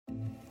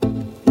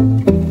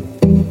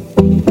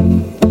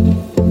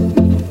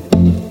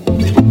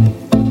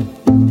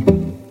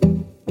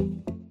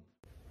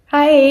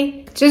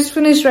Hey, just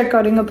finished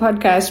recording a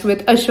podcast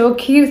with Ashok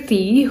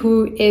Keerthi,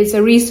 who is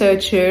a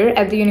researcher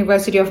at the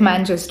University of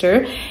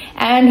Manchester,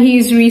 and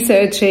he's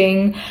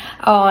researching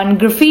on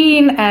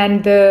graphene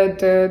and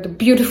the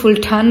beautiful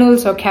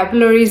tunnels or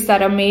capillaries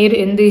that are made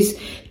in these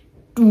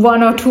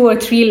 1 or 2 or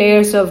 3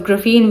 layers of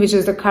graphene, which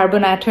is the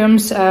carbon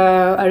atoms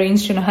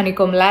arranged in a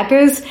honeycomb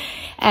lattice,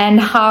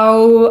 and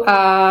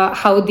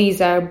how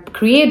these are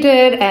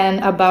created,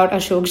 and about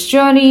Ashok's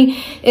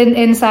journey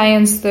in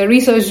science, the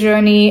research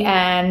journey,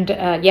 and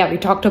we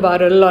talked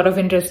about a lot of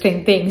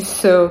interesting things.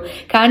 So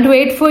can't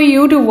wait for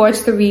you to watch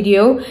the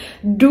video.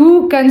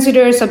 Do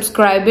consider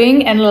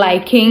subscribing and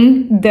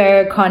liking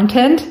the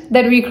content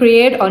that we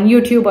create on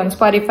YouTube, on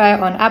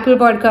Spotify, on Apple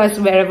Podcasts,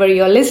 wherever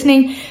you're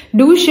listening.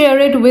 Do share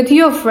it with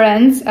your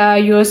friends.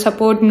 Your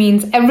support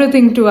means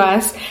everything to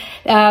us.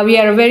 We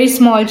are a very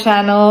small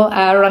channel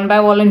run by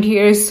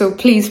volunteers, so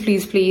please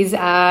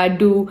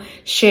do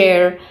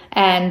share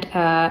and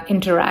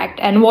interact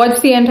and watch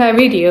the entire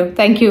video.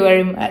 Thank you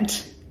very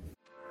much.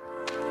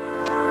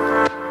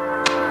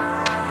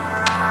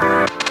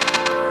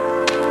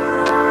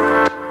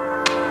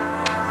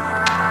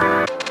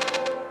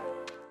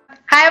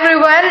 Hi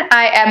everyone,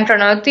 I am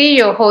Pranoti,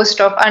 your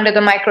host of Under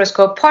the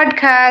Microscope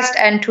podcast,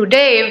 and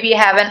today we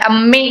have an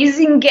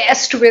amazing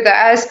guest with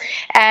us,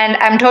 and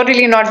I'm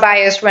totally not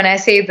biased when I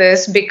say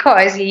this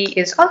because he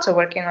is also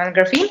working on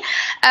graphene.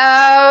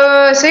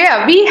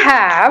 We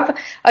have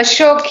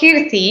Ashok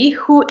Keerthi,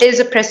 who is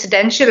a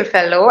presidential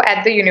fellow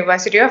at the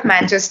University of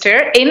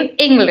Manchester in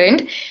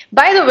England.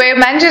 By the way,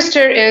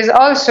 Manchester is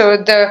also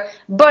the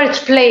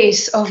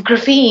birthplace of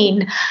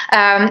graphene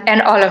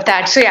and all of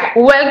that. So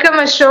welcome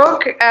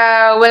Ashok.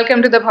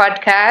 Welcome to the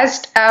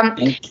podcast.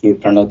 Thank you,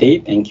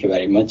 Pranoti. Thank you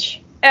very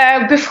much.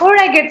 Before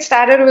I get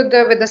started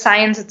with the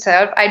science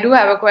itself, I do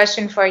have a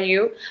question for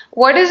you.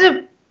 What is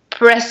a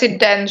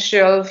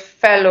presidential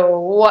fellow?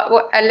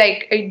 What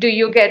do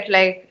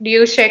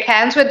you shake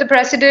hands with the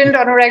president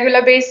on a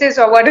regular basis,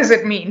 or what does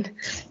it mean?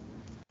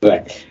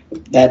 Right.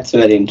 That's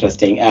very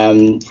interesting.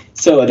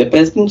 So the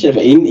presidential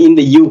in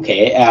the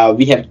UK,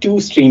 we have 2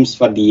 streams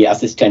for the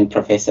assistant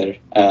professor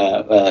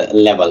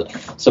level.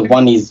 So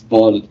one is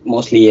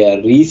mostly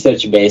a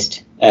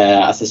research-based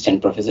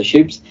assistant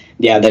professorships.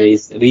 The other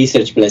is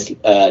research plus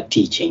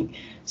teaching.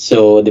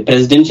 So the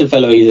presidential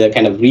fellow is a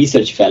kind of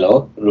research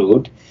fellow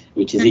route,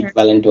 which is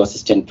equivalent to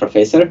assistant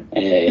professor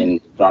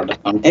in broader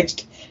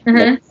context,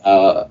 but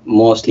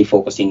mostly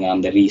focusing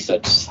on the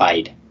research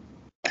side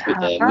with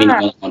a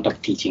minimal amount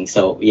of teaching.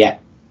 So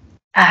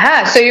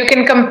So you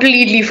can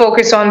completely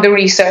focus on the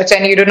research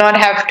and you do not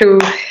have to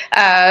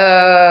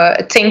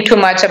think too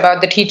much about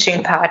the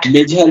teaching part.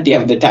 Majority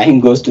of the time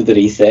goes to the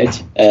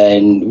research,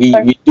 and we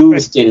do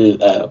still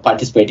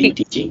participate in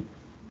teaching.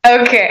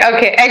 Okay,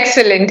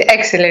 excellent.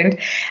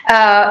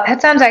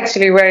 That sounds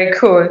actually very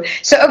cool.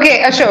 So,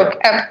 Ashok,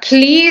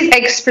 please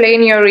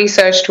explain your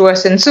research to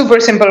us in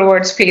super simple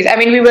words, please. I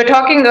mean, we were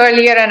talking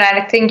earlier, and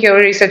I think your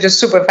research is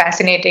super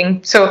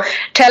fascinating. So,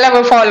 tell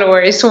our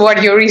followers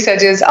what your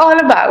research is all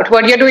about,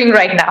 what you're doing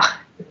right now.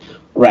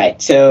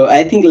 Right. So,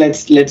 I think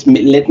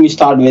let me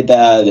start with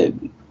the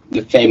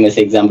famous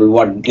example,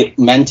 what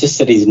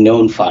Manchester is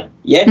known for.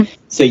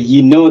 So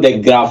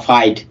the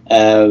graphite,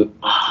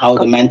 how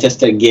the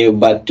Manchester gave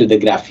birth to the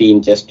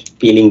graphene, just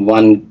peeling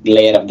one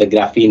layer of the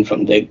graphene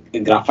from the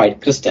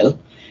graphite crystal.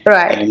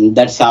 Right. And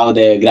that's how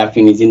the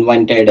graphene is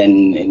invented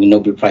and the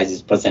Nobel Prize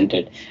is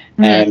presented.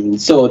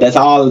 So that's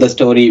all the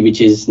story,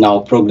 which is now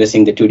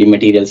progressing the 2D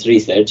materials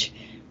research.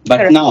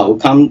 But now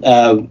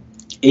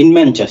in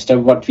Manchester,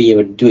 what we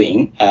are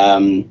doing,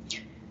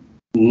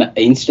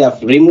 instead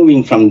of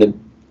removing from the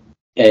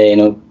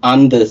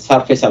on the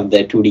surface of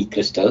the 2D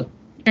crystal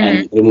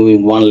and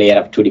removing one layer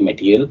of 2D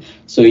material.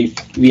 So if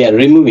we are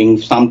removing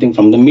something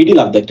from the middle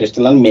of the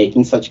crystal and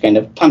making such kind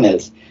of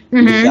tunnels,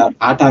 these are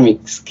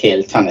atomic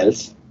scale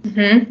tunnels.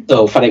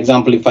 So for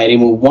example, if I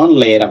remove one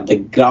layer of the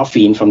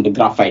graphene from the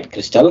graphite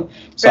crystal,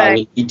 so I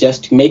will be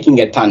just making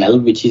a tunnel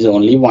which is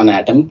only 1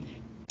 atom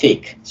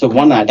thick. So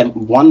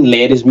one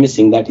layer is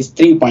missing, that is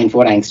 3.4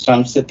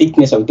 angstroms the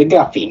thickness of the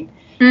graphene.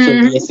 So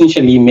we're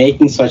essentially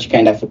making such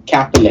kind of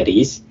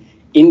capillaries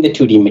in the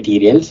 2D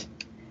materials,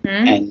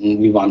 and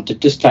we wanted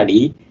to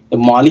study the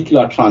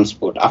molecular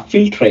transport of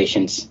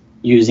filtrations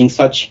using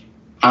such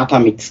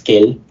atomic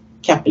scale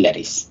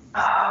capillaries.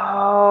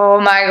 Oh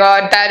my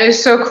God, that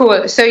is so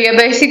cool. So you're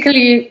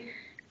basically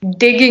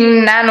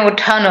digging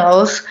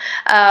nanotunnels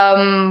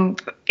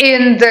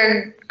in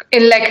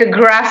like a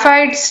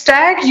graphite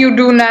stack. You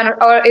do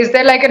or is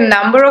there like a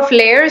number of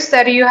layers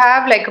that you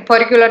have, like a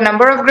particular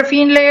number of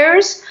graphene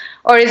layers,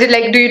 or is it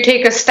like, do you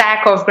take a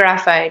stack of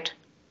graphite?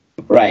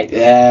 Right.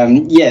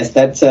 Yes,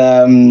 that's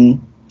a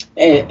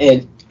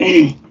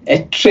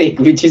trick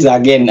which is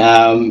again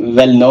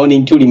well known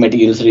in 2D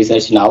materials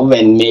research now.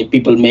 When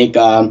people make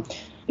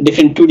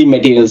different 2D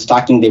materials,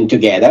 stacking them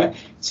together.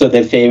 So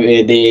the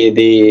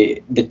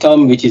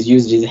term which is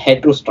used is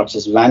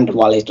heterostructures. Van der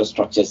Waals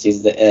heterostructures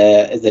is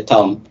the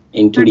term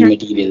in 2D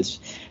materials.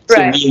 So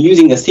we're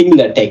using a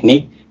similar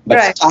technique,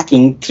 but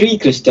stacking 3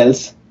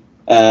 crystals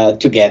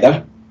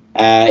together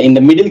In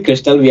the middle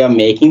crystal, we are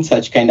making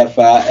such kind of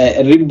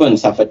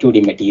ribbons of a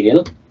 2D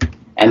material,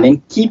 and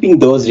then keeping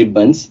those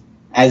ribbons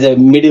as a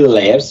middle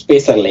layer,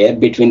 spacer layer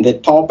between the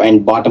top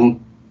and bottom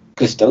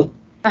crystal,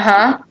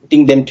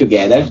 putting them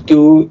together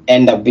to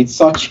end up with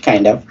such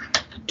kind of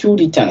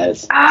 2D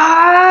tunnels.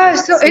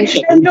 So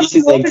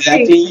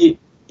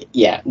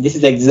this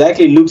is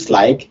exactly looks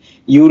like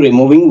you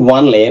removing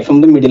one layer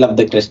from the middle of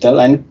the crystal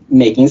and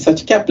making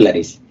such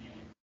capillaries.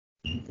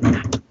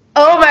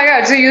 Oh my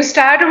God. So you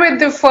start with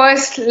the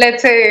first,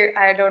 let's say,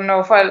 I don't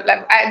know,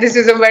 this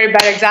is a very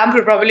bad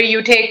example. Probably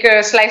you take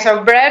a slice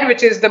of bread,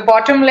 which is the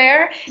bottom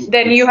layer.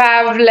 Then you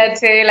have, let's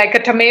say, like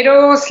a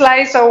tomato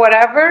slice or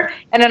whatever.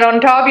 And then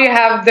on top you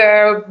have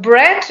the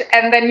bread,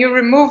 and then you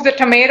remove the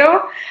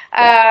tomato.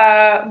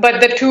 But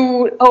the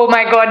two, oh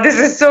my God, this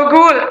is so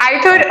cool. I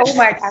thought, oh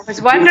my God, I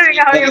was wondering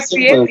how you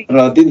create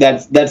Pranoti,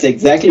 that's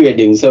exactly what you're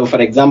doing. So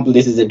for example,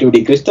 this is a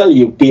 2D crystal.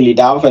 You peel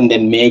it off and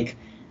then make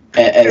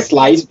a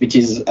slice which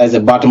is as a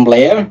bottom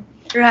layer,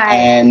 right?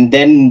 And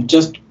then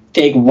just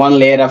take one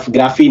layer of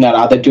graphene or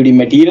other 2D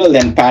material,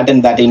 then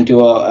pattern that into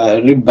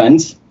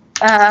ribbons,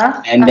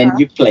 and then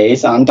you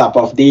place on top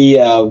of the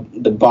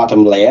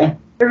bottom layer,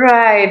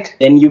 right?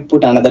 Then you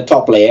put another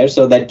top layer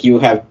so that you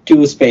have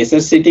two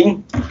spacers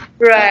sitting,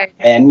 right?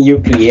 And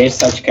you create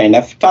such kind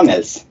of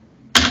tunnels.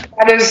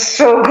 That is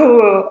so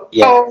cool.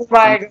 Yeah. Oh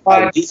my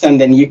God! Like this,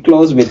 and then you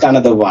close with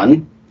another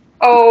one.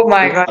 Oh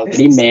my God!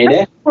 Already made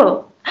it.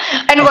 Cool.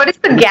 And what is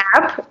the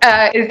gap?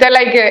 Is there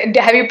like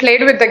have you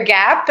played with the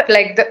gap,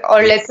 like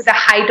or let's say the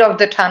height of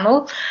the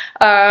tunnel?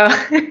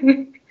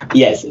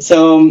 Yes.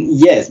 So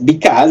yes,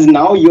 because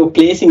now you're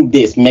placing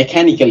this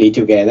mechanically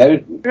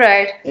together,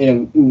 right?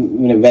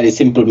 In a very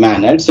simple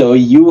manner. So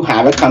you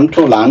have a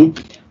control on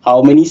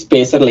how many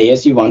spacer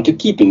layers you want to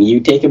keep in. You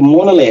take a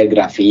monolayer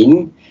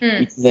graphene,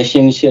 which is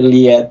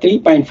essentially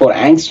 3.4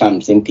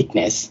 angstroms in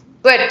thickness.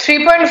 But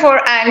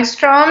 3.4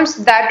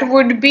 angstroms, that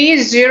would be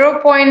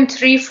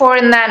 0.34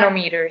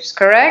 nanometers,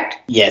 correct?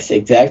 Yes,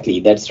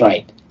 exactly. That's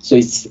right. So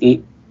it's...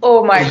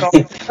 Oh my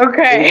God.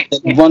 Okay.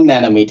 1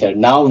 nanometer.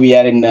 Now we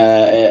are in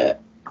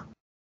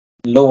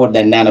lower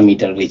than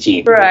nanometer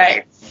regime.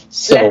 Right.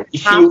 So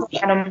if you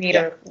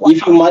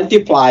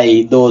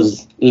multiply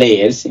those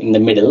layers in the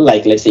middle,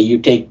 like let's say you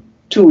take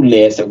 2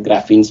 layers of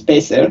graphene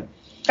spacer.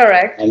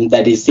 Correct. And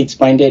that is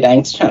 6.8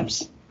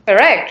 angstroms.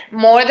 Correct.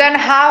 More than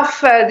half.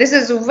 This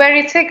is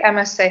very thick, I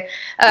must say.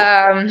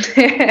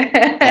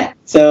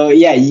 So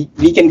yeah,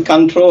 we can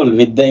control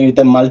with the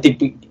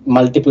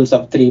multiples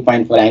of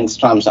 3.4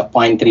 angstroms or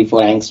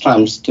 0.34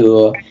 angstroms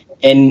to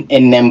n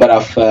number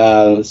of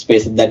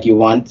spaces that you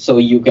want. So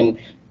you can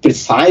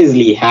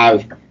precisely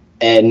have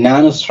a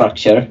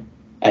nanostructure,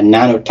 a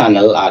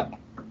nanotunnel, or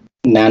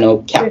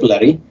nano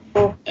capillary.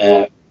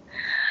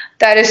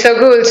 That is so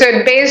cool.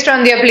 So based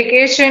on the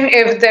application,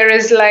 if there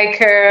is like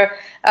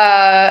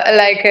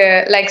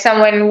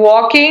someone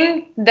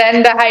walking,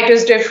 then the height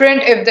is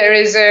different. If there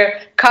is a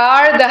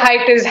car, the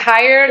height is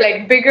higher,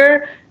 like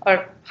bigger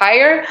or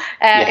higher.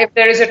 And if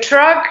there is a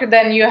truck,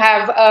 then you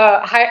have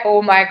a high.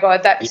 Oh my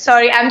God!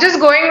 Sorry, I'm just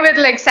going with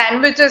like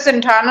sandwiches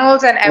and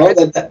tunnels and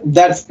everything. Oh,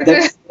 that's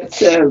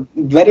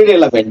very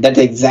relevant. That's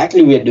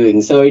exactly what we're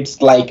doing. So it's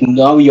like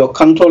now you're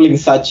controlling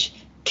such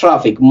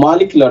traffic,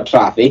 molecular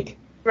traffic,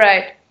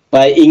 right,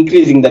 by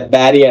increasing the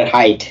barrier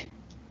height.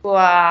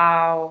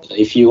 Wow. So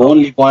if you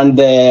only want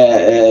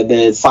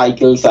the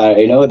cycles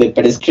or the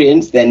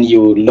pedestrians, then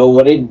you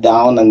lower it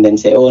down and then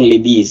say only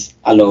these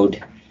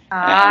allowed.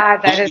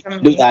 That is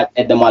amazing. Do that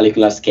at the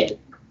molecular scale.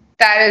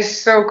 That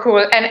is so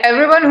cool. And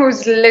everyone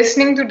who's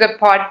listening to the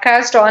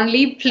podcast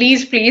only,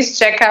 please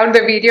check out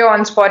the video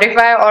on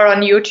Spotify or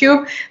on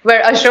YouTube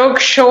where Ashok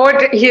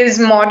showed his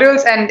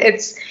models, and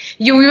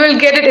you will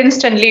get it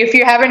instantly. If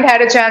you haven't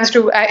had a chance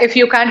to, if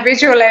you can't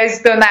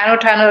visualize the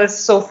nanotunnels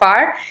so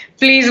far,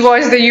 please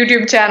watch the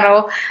YouTube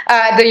channel,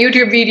 the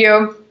YouTube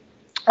video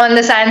on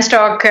the Science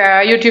Talk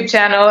YouTube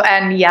channel.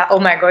 And yeah,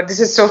 oh my God, this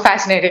is so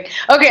fascinating.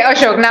 Okay,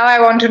 Ashok, now I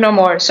want to know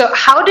more. So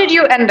how did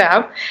you end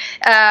up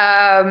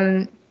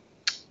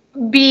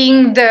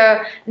being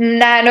the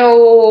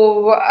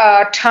nano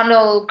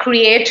tunnel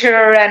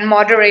creator and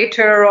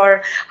moderator,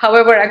 or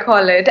however I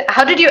call it?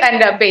 How did you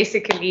end up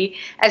basically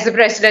as a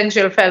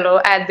presidential fellow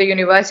at the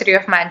University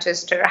of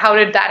Manchester? How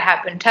did that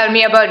happen? Tell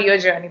me about your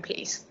journey,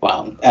 please.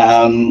 Wow.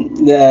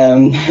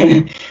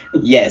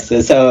 Yes,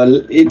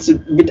 so it's a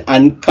bit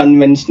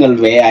unconventional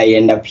way I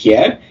end up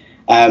here.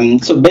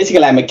 So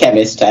basically I'm a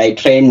chemist. I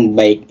trained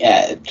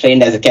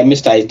as a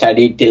chemist. I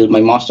studied till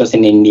my master's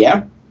in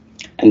India.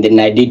 And then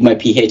I did my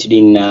PhD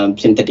in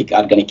synthetic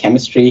organic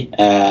chemistry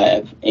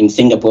in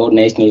Singapore,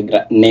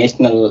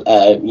 National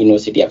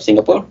University of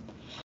Singapore.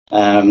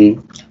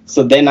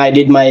 So then I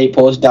did my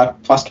first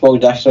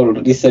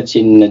postdoctoral research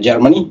in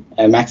Germany,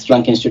 Max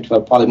Planck Institute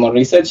for Polymer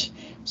Research.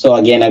 So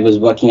again, I was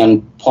working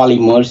on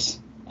polymers,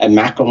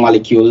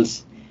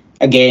 macromolecules,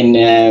 again,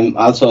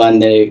 also on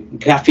the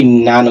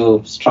graphene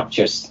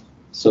nanostructures.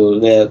 So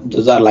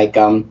those are like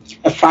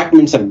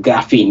fragments of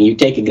graphene. You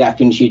take a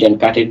graphene sheet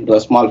and cut it into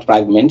small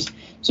fragments.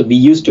 So we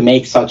used to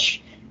make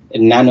such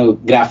nano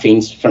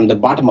graphenes from the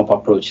bottom up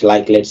approach.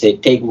 Like, let's say,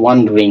 take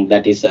one ring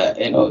that is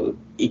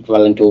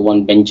equivalent to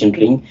one benzene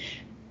ring,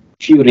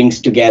 few rings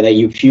together,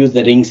 you fuse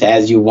the rings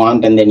as you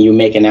want, and then you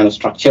make a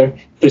nanostructure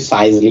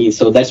precisely.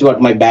 So that's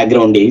what my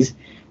background is.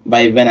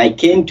 But when I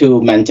came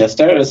to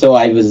Manchester, so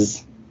I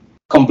was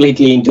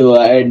completely into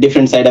a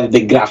different side of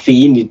the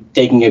graphene,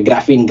 taking a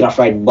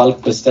graphite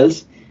bulk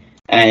crystals,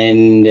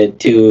 and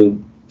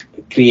to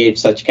create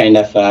such kind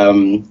of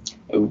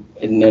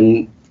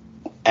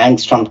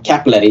angstrom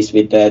capillaries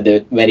with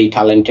the very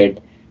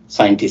talented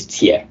scientists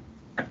here.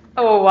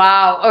 Oh,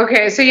 wow.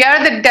 Okay. So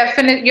you're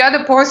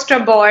the poster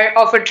boy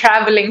of a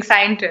traveling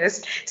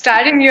scientist,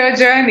 starting your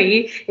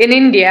journey in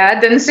India,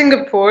 then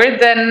Singapore,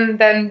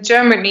 then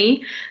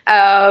Germany,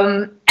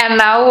 and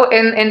now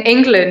in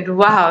England.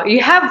 Wow.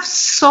 You have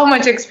so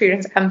much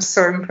experience. I'm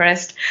so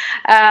impressed.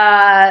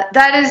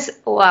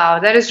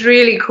 That is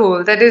really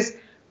cool. That is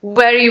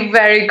very,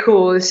 very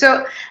cool.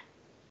 So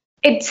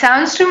it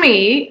sounds to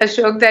me,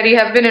 Ashok, that you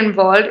have been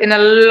involved in a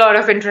lot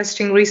of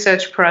interesting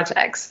research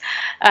projects.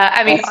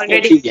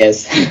 Already.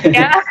 Yes.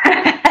 Yeah.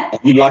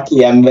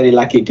 I'm very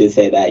lucky to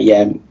say that.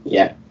 Yeah.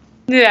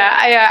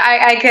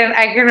 I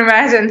can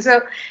imagine.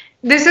 So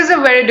this is a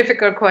very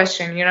difficult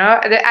question,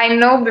 I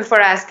know before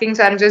asking,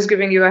 so I'm just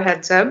giving you a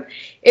heads up.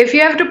 If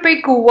you have to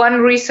pick one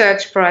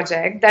research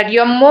project that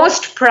you're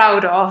most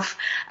proud of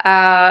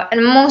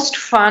and most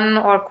fun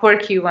or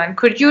quirky one,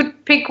 could you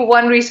pick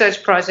one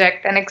research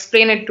project and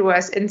explain it to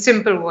us in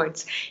simple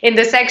words in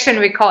the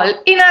section we call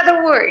In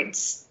Other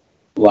Words?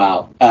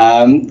 Wow.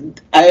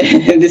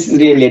 This is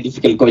really a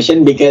difficult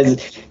question because,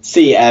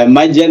 see,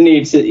 my journey,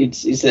 it's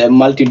a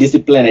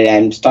multidisciplinary.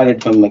 I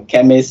started from a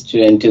chemist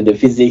into the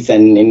physics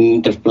and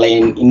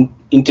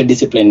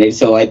interdisciplinary.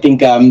 So I think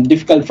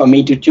difficult for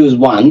me to choose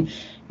one.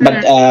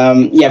 But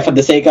for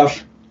the sake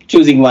of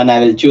choosing one,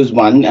 I will choose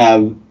one,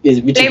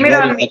 which is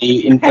very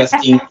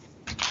interesting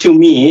to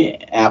me,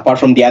 apart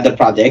from the other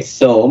projects.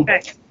 So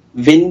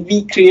when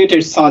we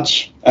created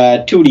such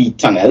 2D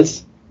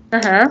tunnels,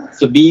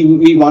 so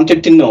we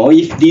wanted to know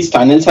if these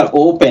tunnels are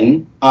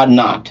open or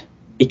not,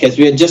 because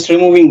we are just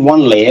removing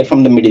one layer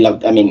from the middle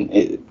of, one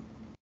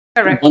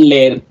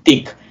layer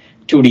thick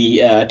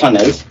 2D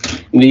tunnels.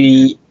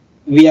 We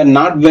are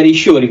not very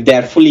sure if they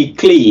are fully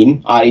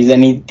clean or is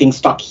anything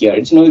stuck here.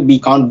 We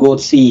can't go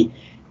see.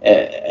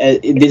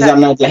 These are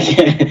not like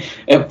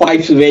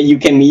pipes where you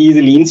can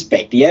easily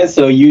inspect. Yeah,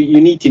 so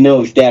you need to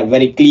know if they are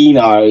very clean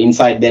or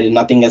inside there is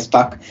nothing is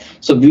stuck.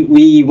 So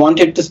we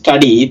wanted to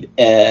study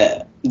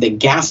the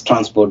gas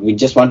transport. We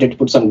just wanted to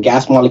put some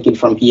gas molecule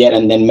from here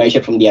and then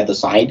measure from the other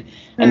side,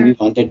 and we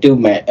wanted to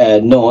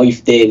know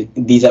if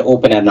these are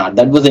open or not.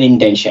 That was an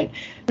intention.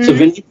 So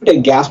when you put a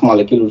gas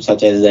molecule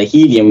such as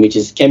helium, which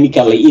is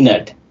chemically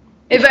inert.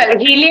 Well,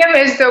 helium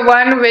is the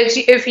one which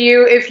if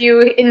you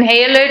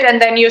inhale it and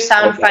then you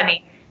sound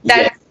funny.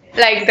 That's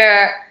like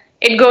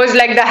it goes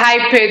like the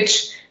high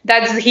pitch.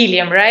 That's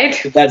helium, right?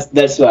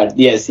 That's what.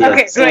 Yes.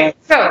 Okay, great.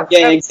 So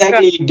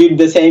exactly. It did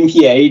the same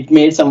here. It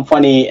made some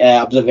funny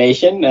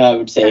observation. I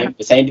would say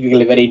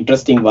scientifically very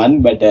interesting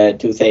one, but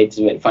to say it's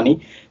very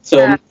funny.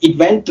 So it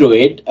went through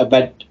it,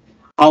 but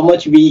how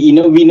much we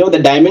know the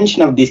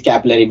dimension of this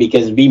capillary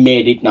because we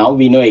made it now.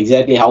 We know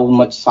exactly how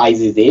much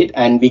size is it,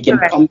 and we can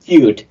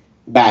compute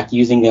back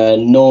using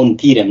known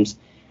theorems,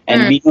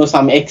 and we know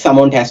some X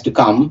amount has to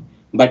come,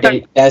 but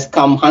it has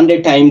come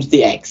 100 times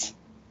the X.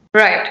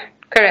 Right.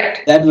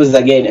 Correct. That was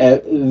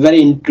again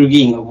very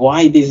intriguing.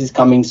 Why this is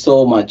coming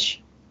so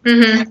much?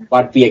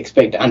 What we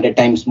expect 100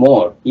 times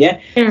more. Yeah.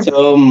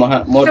 So more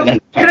than 100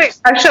 times. Correct.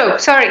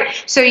 Ashok, sorry.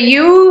 So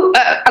you,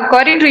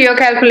 according to your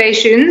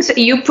calculations,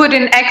 you put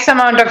in X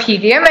amount of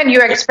helium and you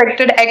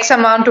expected X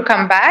amount to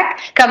come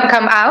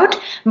out,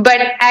 but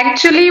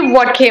actually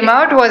what came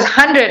out was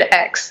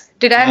 100X.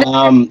 Did I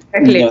understand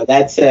correctly? No,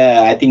 that's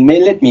I think.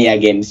 Let me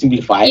again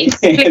simplify.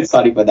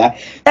 Sorry for that.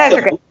 That's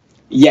okay.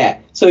 Yeah,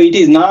 so it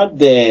is not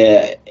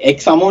the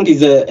X amount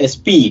is a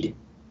speed,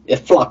 a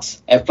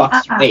flux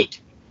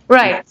rate.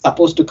 Right. It's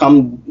supposed to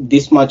come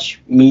this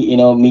much,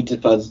 meters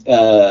per.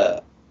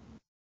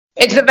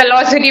 It's the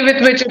velocity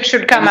with which it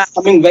should come out. It's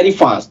coming very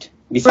fast.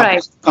 It's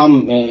supposed to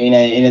come in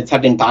a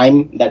certain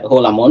time, that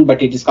whole amount,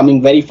 but it is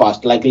coming very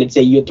fast. Like, let's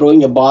say you're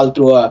throwing a ball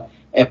through a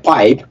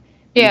pipe.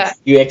 Yeah.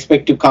 You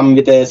expect to come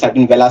with a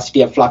certain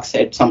velocity of flux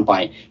at some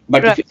point.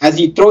 But as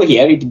you throw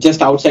here, it's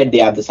just outside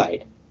the other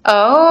side.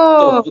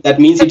 Oh, so that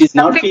means it is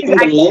not feeling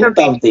the length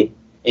of the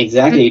it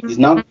is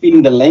not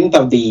feeling the length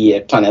of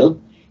the tunnel.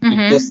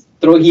 You just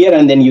throw here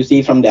and then you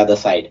see from the other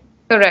side.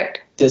 Correct.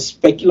 The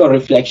specular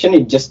reflection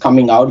is just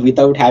coming out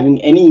without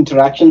having any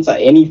interactions or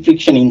any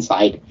friction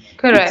inside.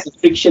 Correct. It's a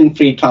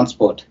friction-free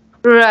transport.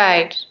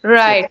 Right.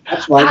 So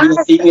that's why we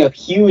are seeing a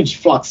huge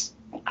flux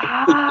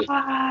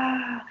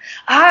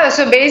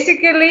So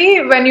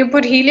basically, when you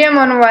put helium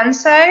on one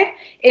side,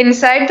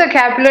 inside the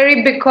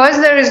capillary, because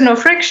there is no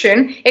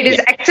friction, it is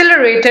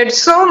accelerated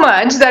so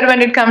much that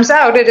when it comes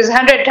out, it is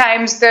 100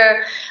 times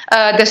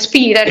the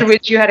speed at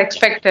which you had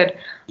expected.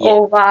 Yeah.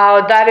 Oh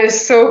wow, that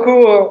is so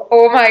cool.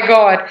 Oh my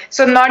God.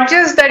 So not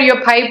just that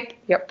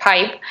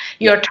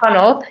your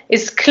tunnel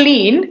is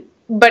clean,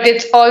 but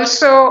it's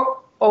also,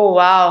 oh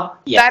wow.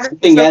 Yeah,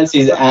 something else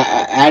is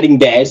adding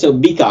there. So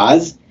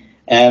because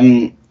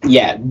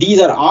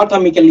these are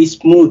atomically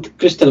smooth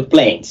crystal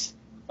planes.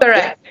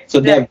 Correct. So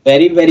they're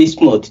very, very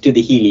smooth to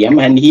the helium,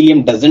 and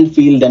helium doesn't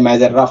feel them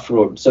as a rough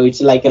road. So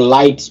it's like a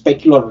light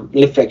specular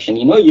reflection.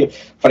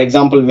 For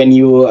example, when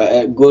you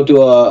go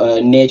to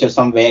a nature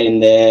somewhere in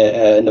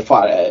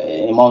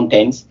the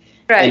mountains,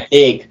 a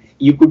lake,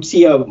 you could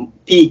see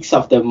peaks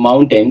of the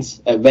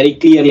mountains very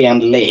clearly on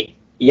the lake.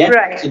 Yeah.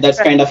 Right. So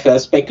that's kind of a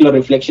specular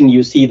reflection.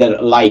 You see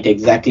the light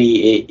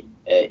exactly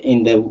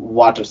in the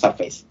water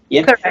surface.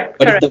 Yeah. Correct.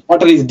 But if the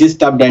water is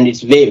disturbed and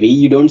it's wavy,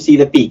 you don't see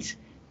the peaks.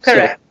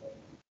 Correct.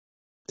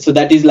 So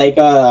that is like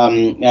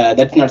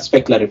that's not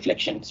specular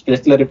reflection.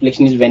 Specular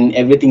reflection is when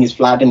everything is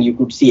flat and you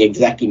could see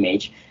exact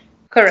image.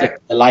 Correct.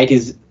 So the light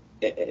is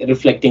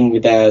reflecting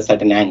with a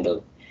certain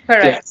angle.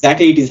 Correct. So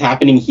exactly it is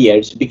happening here.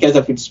 It's because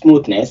of its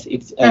smoothness.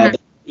 It's the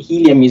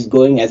helium is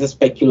going as a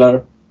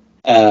specular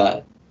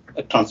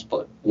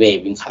transport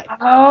wave inside.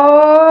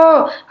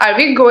 Oh, are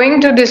we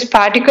going to this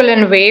particle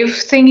and wave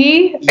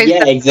thingy?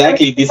 Yeah,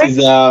 exactly. This is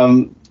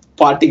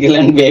particle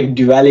and wave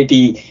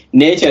duality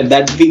nature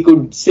that we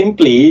could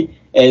simply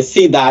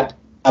see that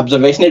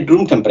observation at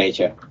room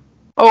temperature.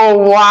 Oh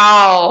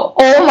wow!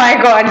 Oh my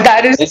God,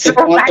 that's a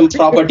quantum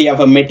property of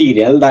a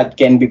material that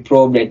can be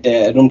probed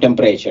at room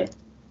temperature.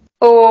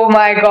 Oh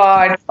my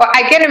God.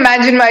 I can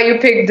imagine why you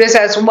picked this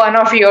as one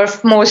of your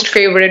most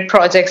favorite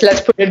projects.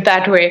 Let's put it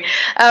that way.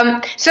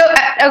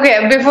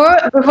 Okay, before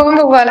we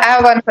move on, I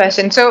have one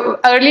question. So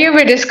earlier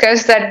we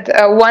discussed that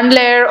one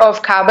layer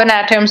of carbon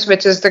atoms,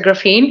 which is the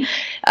graphene.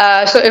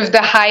 So if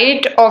the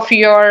height of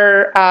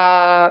your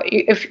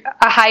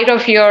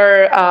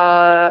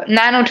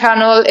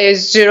nanotunnel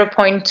is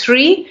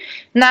 0.3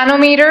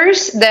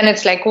 nanometers, then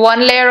it's like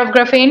one layer of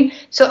graphene.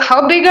 So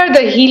how big are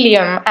the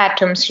helium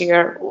atoms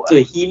here?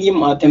 So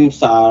helium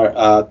atoms are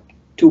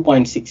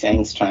 2.6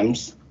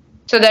 angstroms.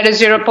 So that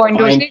is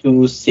 0.26?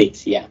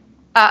 0.26, yeah.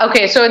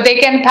 Okay, so they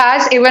can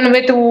pass even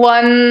with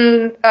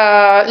one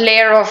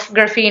layer of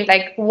graphene,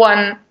 like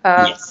one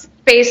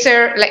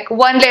spacer, like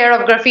one layer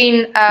of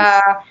graphene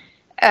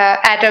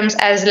atoms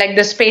as like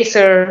the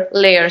spacer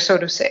layer, so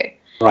to say.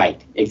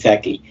 Right,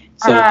 exactly.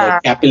 So the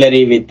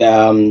capillary with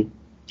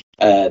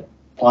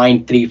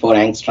 0.34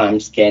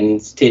 angstroms can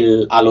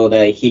still allow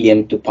the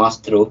helium to pass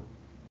through.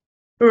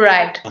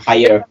 Right.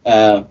 Higher.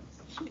 Okay.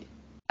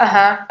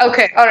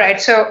 All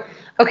right. So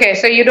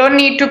you don't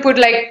need to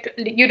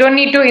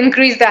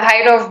increase the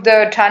height of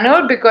the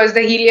tunnel because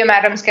the helium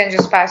atoms can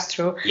just pass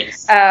through.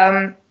 Yes.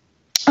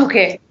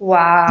 Okay.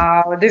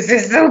 Wow. This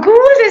is so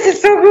cool.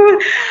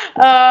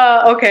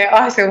 Okay.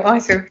 Awesome.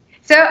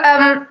 So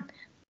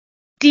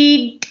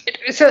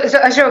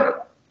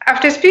Ashok,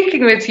 after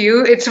speaking with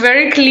you, it's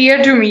very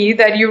clear to me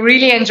that you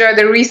really enjoy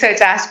the research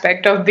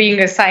aspect of being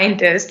a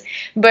scientist.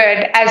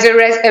 But as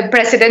a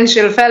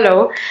presidential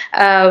fellow,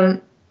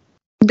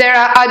 there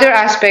are other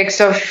aspects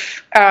of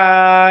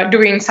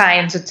doing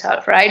science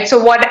itself, right?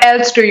 So what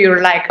else do you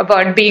like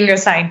about being a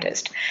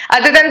scientist?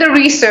 Other than the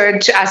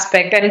research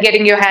aspect and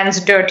getting your hands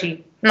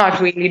dirty.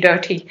 Not really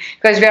dirty,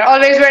 because we're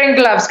always wearing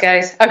gloves,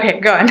 guys. Okay,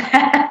 go on.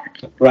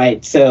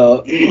 Right.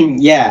 So,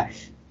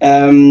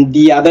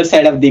 the other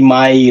side of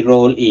my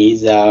role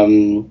is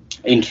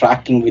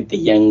interacting with the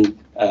young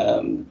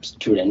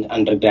students,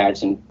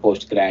 undergrads and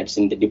postgrads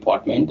in the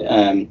department.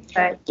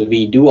 Right. So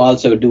we do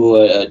also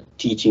do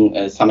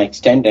teaching some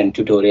extent and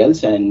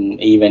tutorials,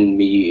 and even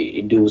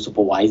we do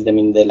supervise them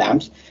in the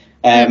labs.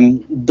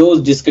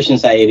 Those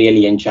discussions I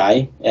really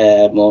enjoy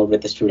more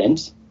with the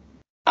students.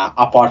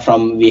 Apart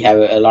from we have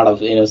a lot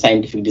of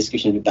scientific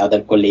discussion with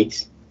other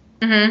colleagues,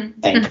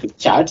 scientific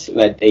chats.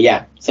 But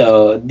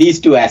so these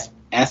two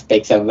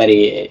aspects are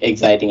very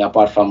exciting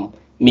apart from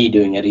me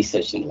doing a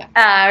research in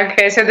lab.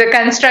 Okay. So the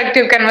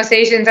constructive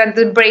conversations and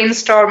the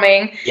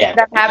brainstorming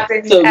that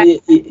happens. So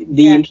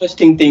the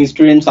interesting thing,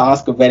 students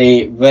ask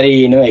very,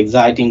 very,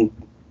 exciting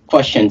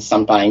questions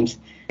sometimes.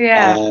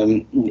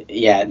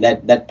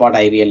 That part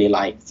I really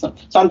like. So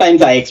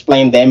sometimes I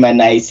explain them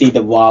and I see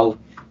the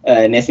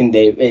wow-ness in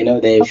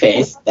their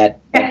face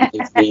that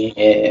makes me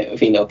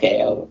feel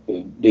okay,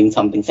 doing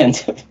something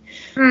sensible.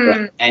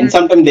 Right. And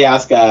sometimes they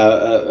ask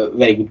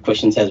very good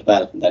questions as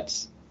well.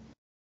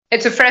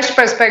 It's a fresh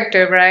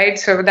perspective, right?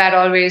 So that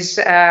always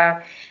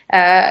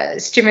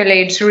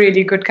stimulates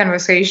really good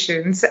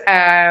conversations,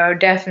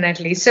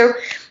 definitely. So,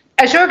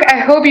 Ashok, I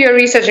hope your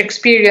research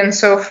experience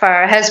so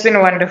far has been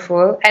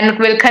wonderful and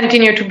will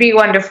continue to be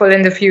wonderful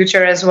in the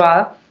future as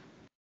well.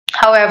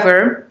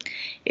 However,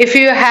 if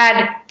you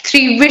had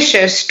 3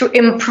 wishes to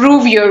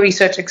improve your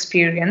research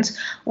experience,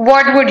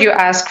 what would you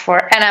ask for?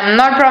 And I'm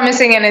not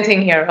promising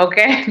anything here,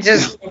 okay?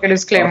 Just like a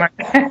disclaimer.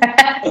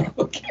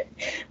 Okay.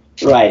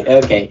 Right.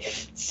 Okay.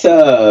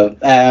 So,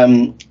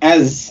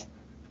 as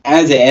an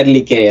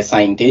early career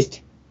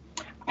scientist,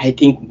 I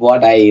think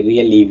what I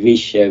really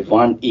wish I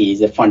want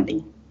is a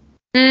funding.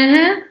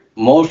 Mm-hmm.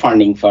 More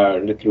funding for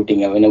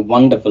recruiting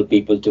wonderful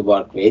people to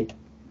work with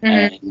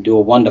and do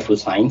wonderful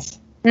science.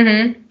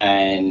 Mm-hmm.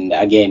 And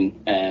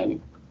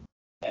again,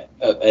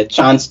 a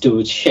chance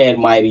to share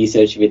my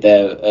research with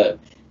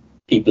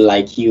people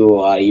like you,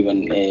 or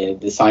even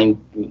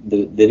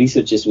the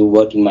researchers who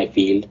work in my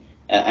field,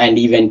 and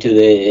even to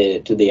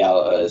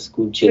the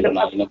school children,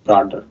 or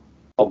broader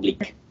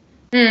public.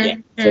 Yeah.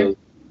 So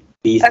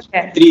these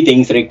 3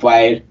 things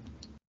require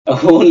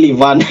only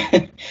one,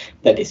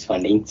 that is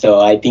funding. So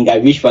I think I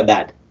wish for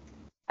that.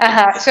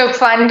 So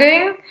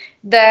funding,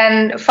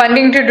 then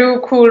funding to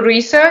do cool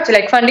research,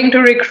 like funding to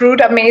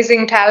recruit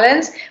amazing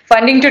talents,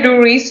 funding to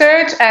do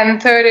research, and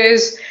third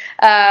is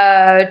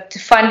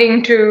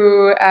funding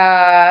to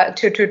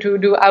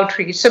do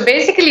outreach. So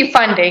basically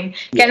funding.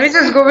 Yes. Can we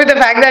just go with the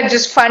fact that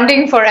just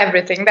funding for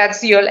everything?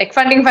 That's your like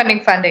funding.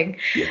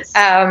 Yes.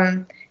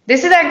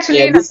 This is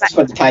actually this is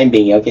for the time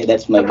being. Okay,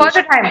 that's my for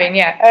the time being.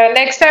 Yeah.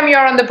 Next time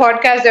you're on the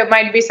podcast, there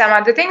might be some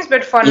other things,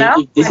 but for now,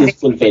 this is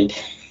fulfilled.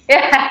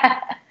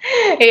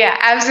 Yeah,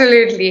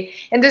 absolutely.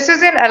 And this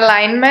is in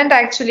alignment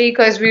actually,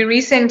 because we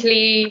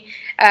recently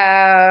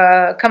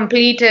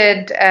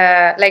completed,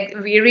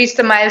 we reached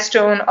the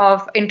milestone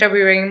of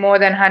interviewing more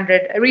than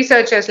 100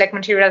 researchers, like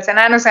materials and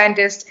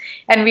nanoscientists,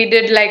 and we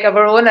did like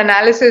our own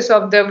analysis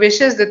of the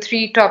wishes, the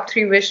top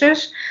three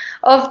wishes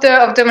of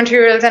the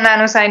materials and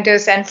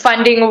nanoscientists, and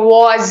funding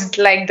was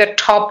like the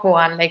top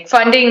one, like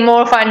funding,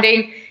 more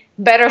funding,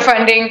 better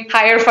funding,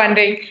 higher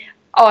funding.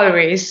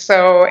 Always.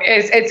 So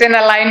it's in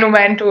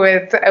alignment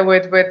with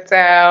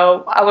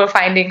our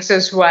findings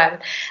as well.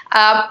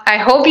 I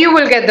hope you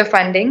will get the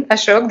funding,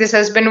 Ashok. This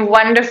has been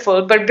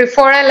wonderful. But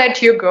before I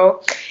let you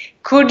go,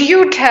 could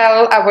you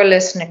tell our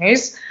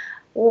listeners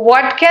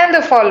what can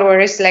our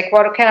followers,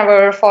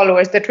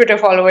 the Twitter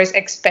followers,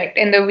 expect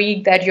in the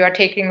week that you are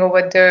taking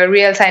over the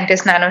Real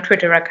Scientist Nano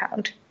Twitter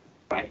account?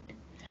 Right.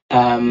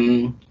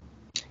 I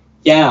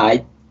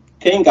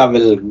think I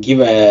will give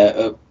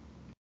a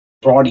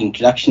broad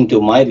introduction to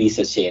my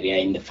research area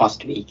in the first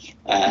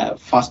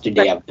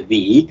day of the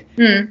week,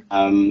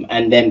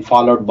 and then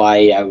followed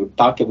by I would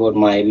talk about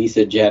my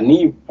research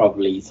journey.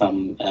 Probably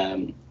some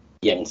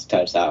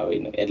youngsters or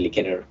early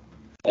career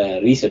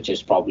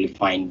researchers probably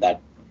find that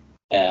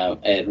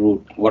a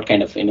route, what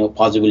kind of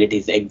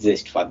possibilities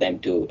exist for them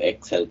to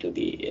excel to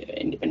the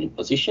independent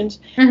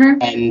positions,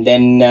 and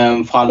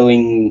then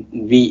following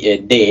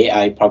day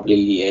I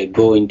probably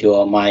go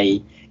into my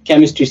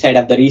chemistry side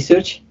of the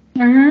research.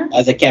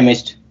 As a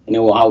chemist,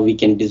 how we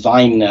can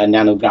design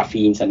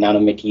nanographenes and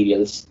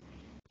nanomaterials,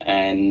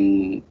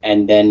 and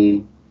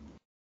then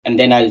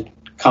I'll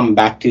come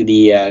back to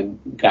the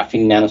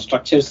graphene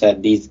nanostructures,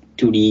 these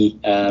 2D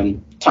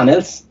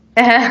tunnels.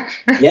 Yeah.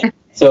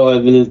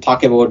 So we'll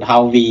talk about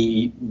how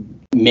we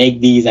make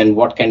these and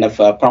what kind of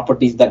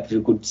properties that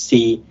we could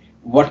see,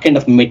 what kind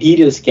of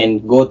materials can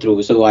go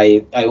through. So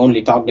I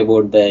only talked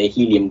about the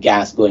helium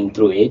gas going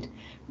through it,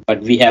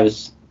 but we have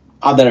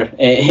other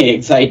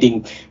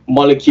exciting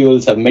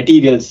molecules of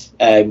materials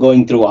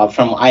going through,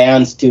 from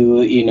ions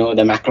to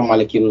the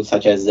macromolecules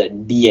such as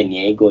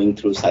DNA going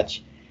through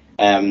such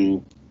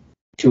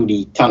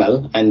 2D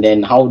tunnel, and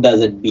then how does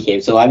it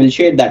behave. So I will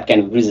share that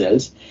kind of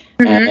results,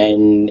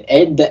 and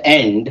at the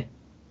end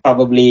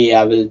probably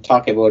I will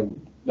talk about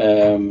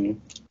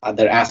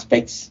other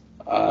aspects,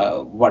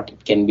 what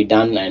can be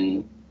done,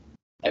 and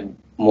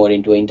more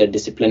into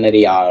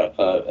interdisciplinary or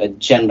a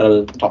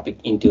general topic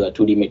into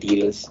 2D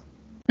materials.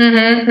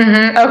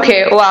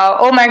 Okay, wow.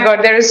 Oh my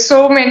God, there is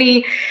so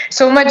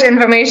much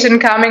information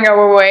coming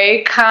our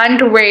way.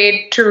 Can't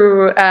wait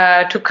to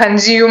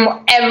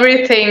consume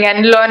everything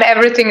and learn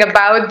everything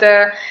about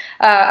the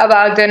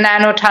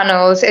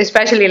nanotunnels,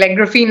 especially like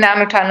graphene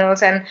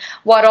nanotunnels and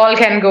what all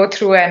can go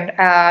through. And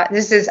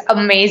this is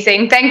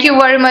amazing. Thank you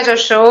very much,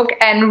 Ashok,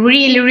 and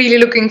really, really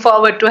looking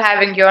forward to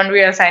having you on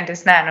Real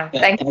Scientist Nano.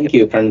 Thank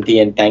you,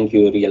 Pranoti, and thank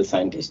you, Real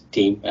Scientist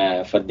team,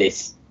 for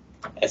this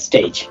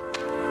stage.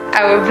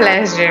 Our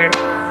pleasure.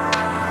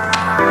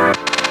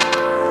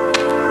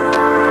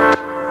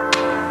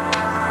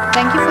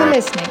 Thank you for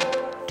listening.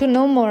 To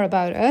know more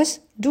about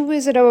us, do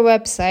visit our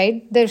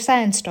website,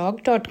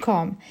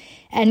 thesciencetalk.com,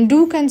 and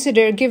do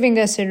consider giving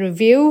us a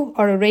review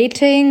or a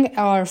rating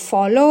or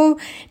follow,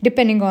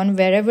 depending on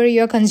wherever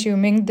you're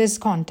consuming this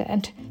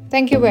content.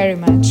 Thank you very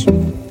much.